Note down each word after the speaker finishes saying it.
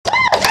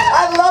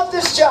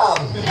Nice job.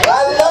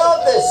 I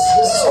love this.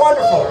 This is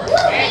wonderful.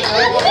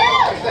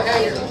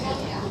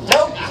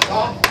 Nope.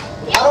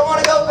 I don't want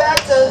to go back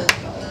to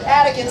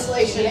attic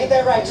insulation. Ain't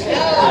that right?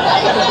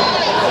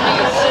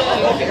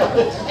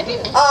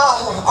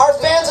 Our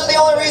fans are the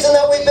only reason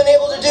that we've been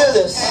able to do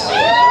this.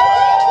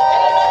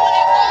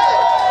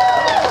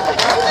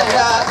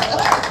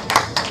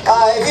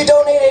 If you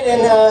donated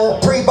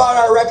and pre-bought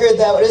our record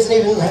that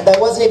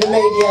wasn't even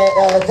made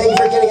yet, thank you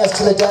for getting us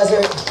to the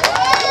desert.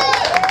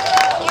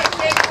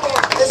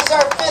 This is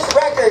our 5th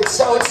record,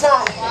 so it's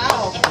not,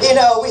 you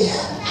know,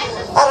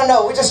 I don't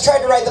know, we just tried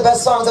to write the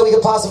best songs that we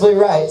could possibly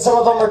write. Some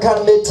of them are kind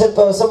of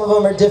mid-tempo, some of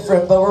them are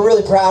different, but we're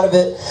really proud of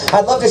it.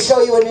 I'd love to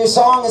show you a new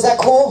song. Is that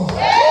cool?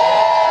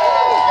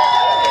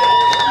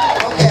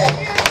 Okay,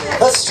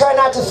 let's try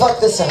not to fuck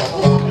this up.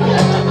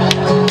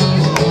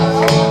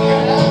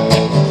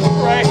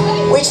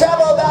 We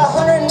travel about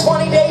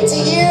 120 dates a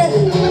year,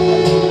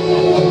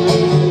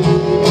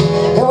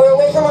 and we're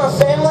away from our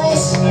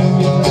families.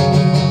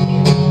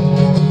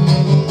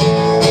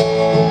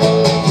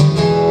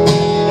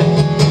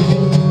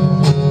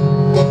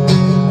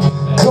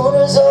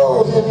 Corners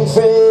old and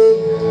frayed,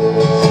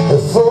 a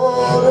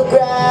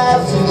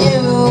photograph of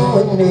you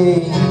and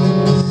me.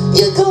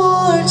 Your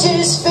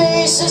gorgeous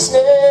face is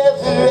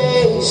never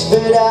aged,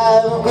 but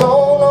I've grown